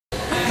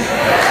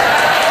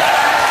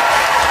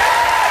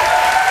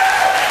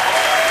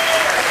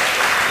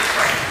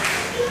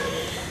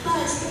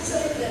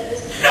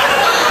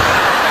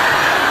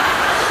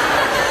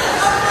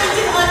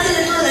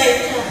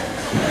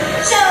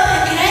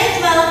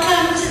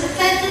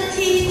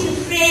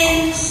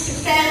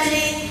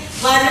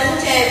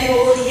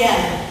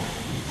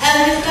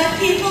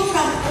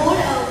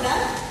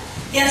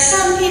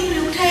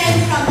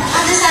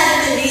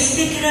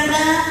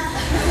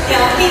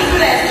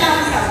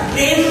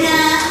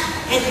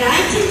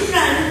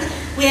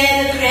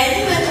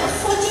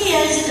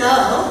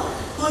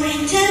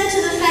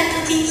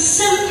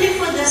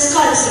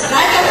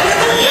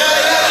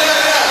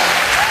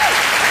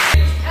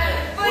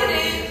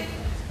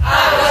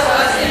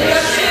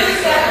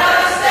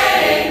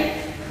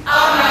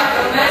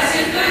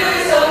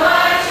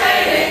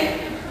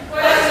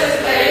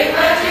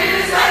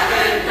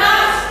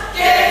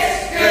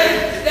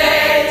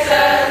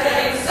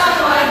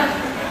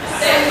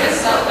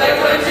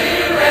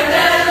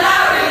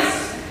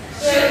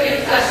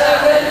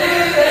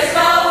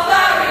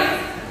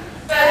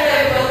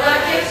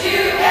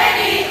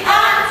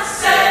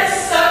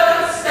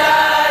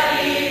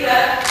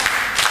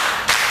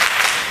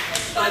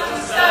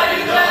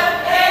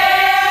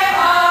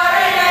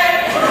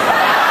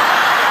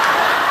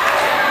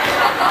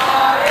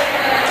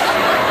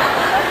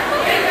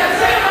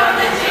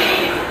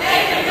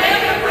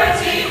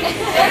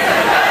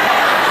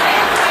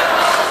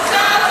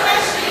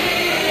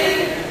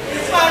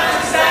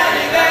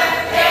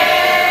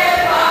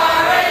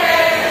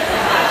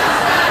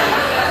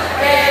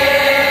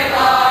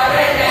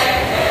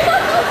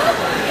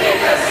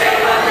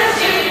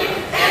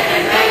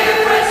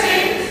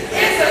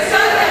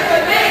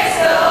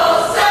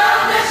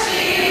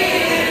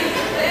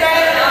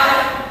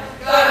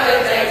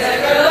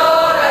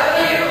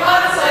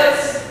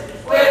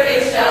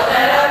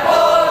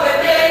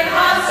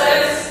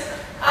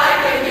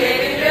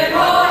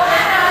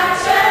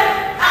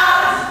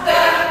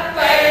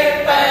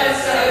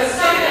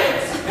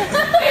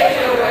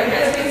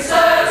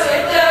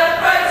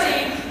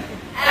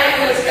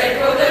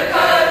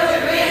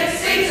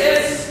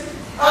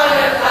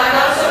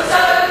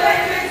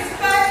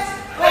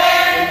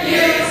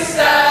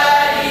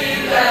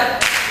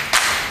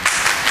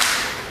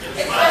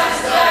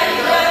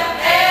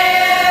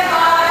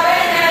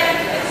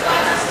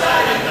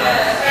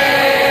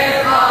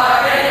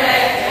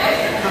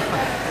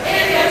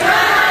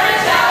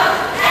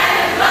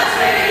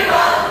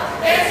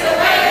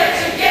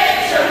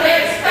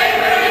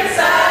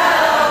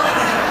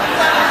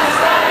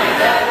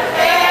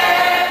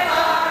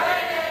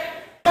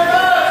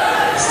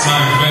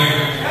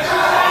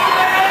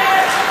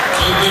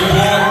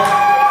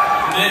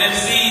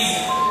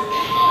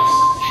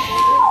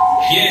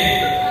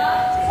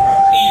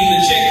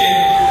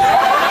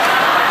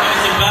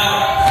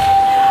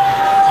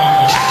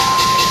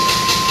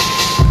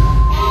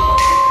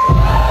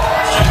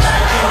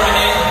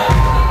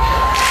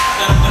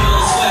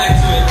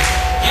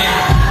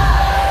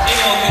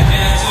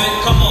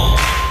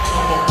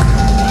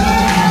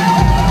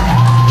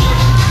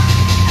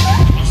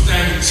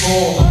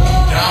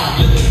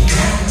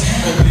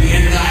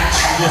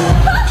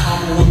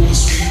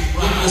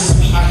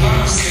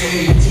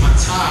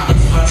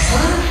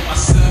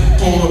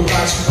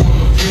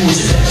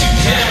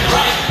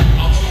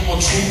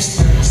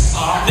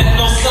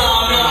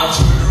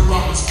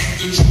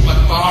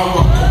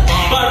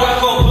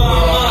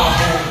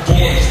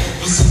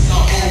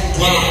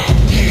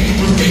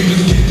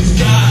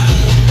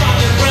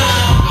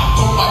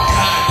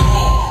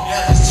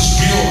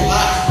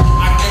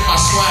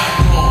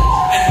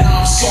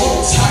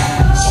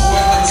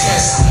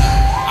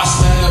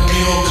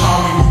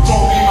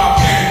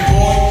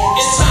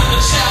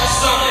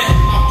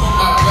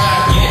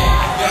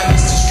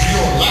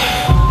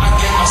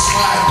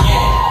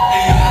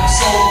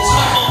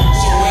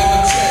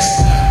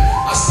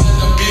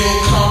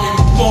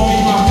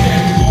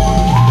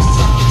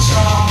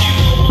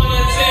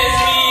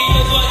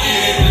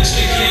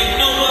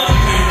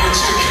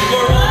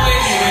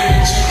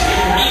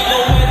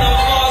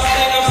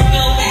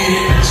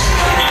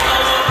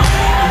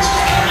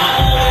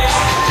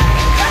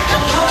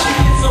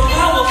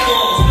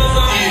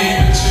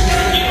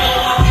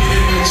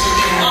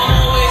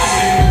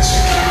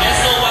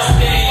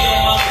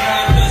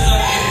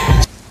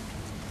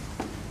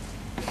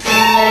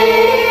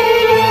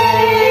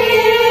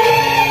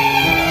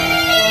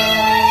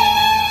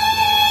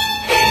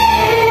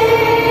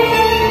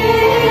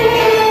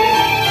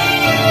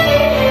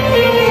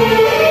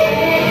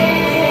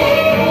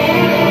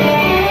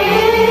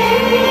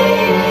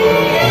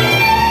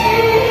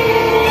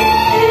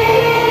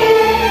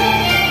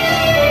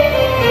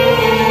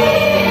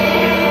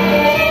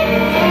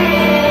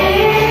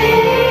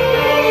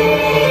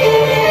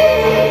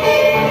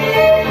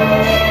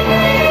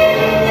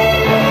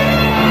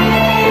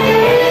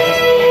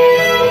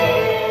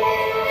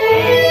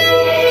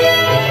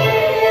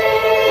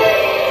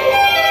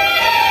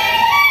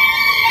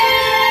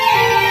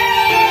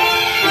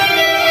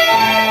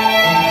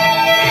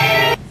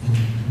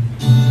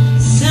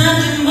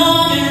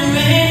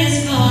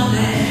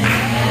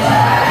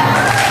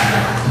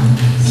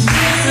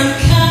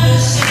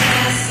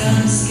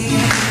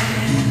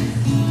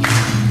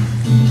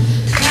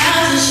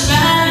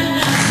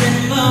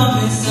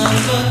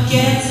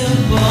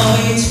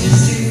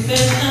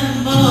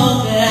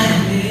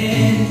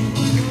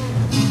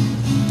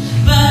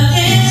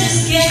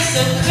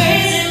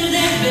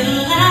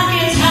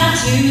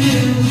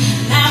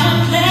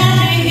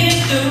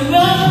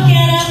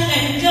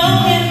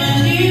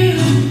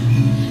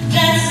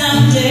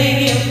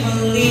Someday it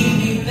will lead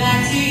me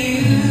back to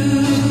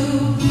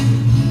you.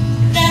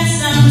 That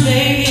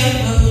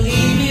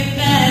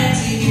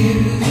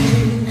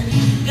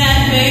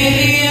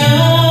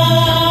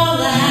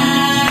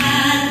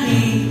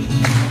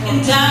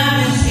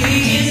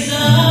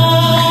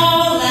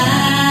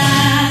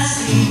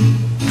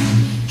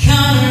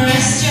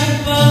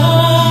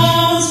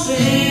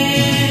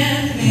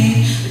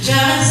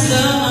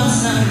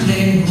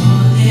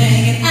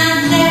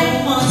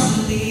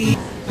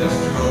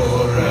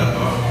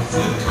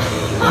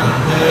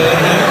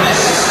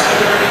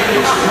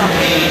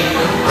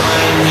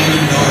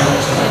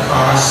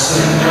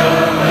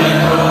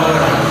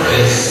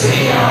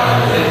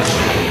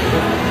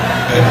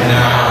but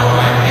now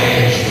I'm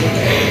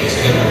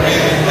educated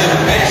with the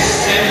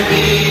best MB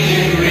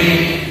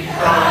degree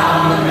from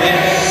the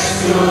best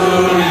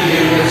school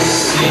you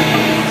see.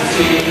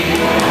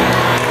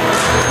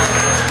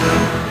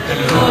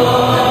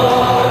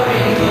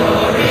 Glory,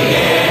 glory,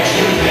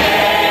 education.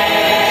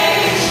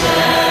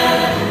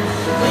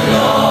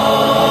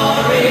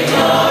 Glory,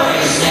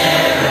 glory,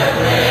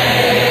 celebration.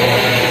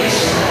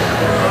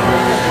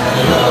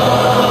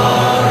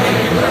 Glory,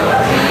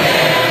 glory,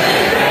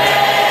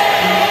 immigration.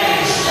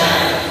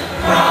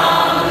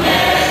 From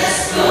best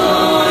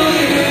school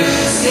you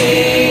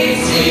see.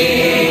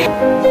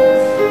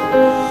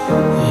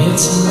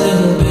 It's a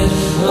little bit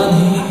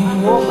funny,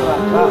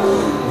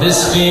 this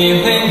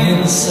feeling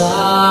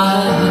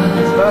inside.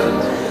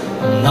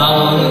 I'm not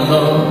one of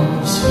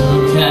those who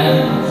can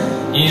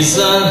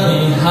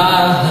easily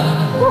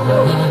hide.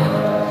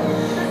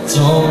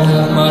 Don't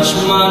have much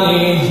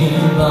money,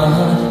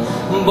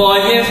 but boy,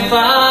 if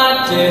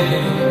I did,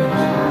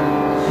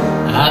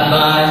 I'd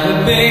buy a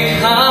big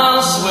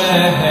house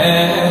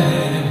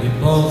where we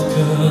both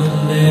could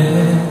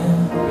live.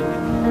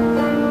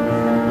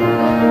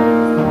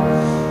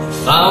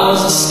 If I was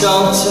a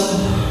sculptor,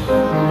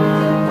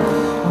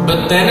 but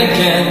then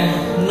again,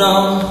 no,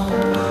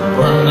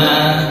 or a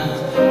man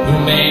who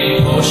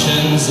made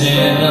potions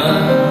in a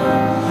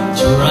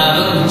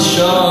traveling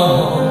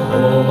show.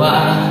 I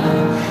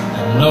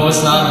know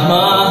it's not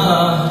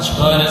much,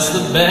 but it's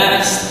the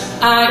best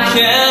I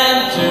can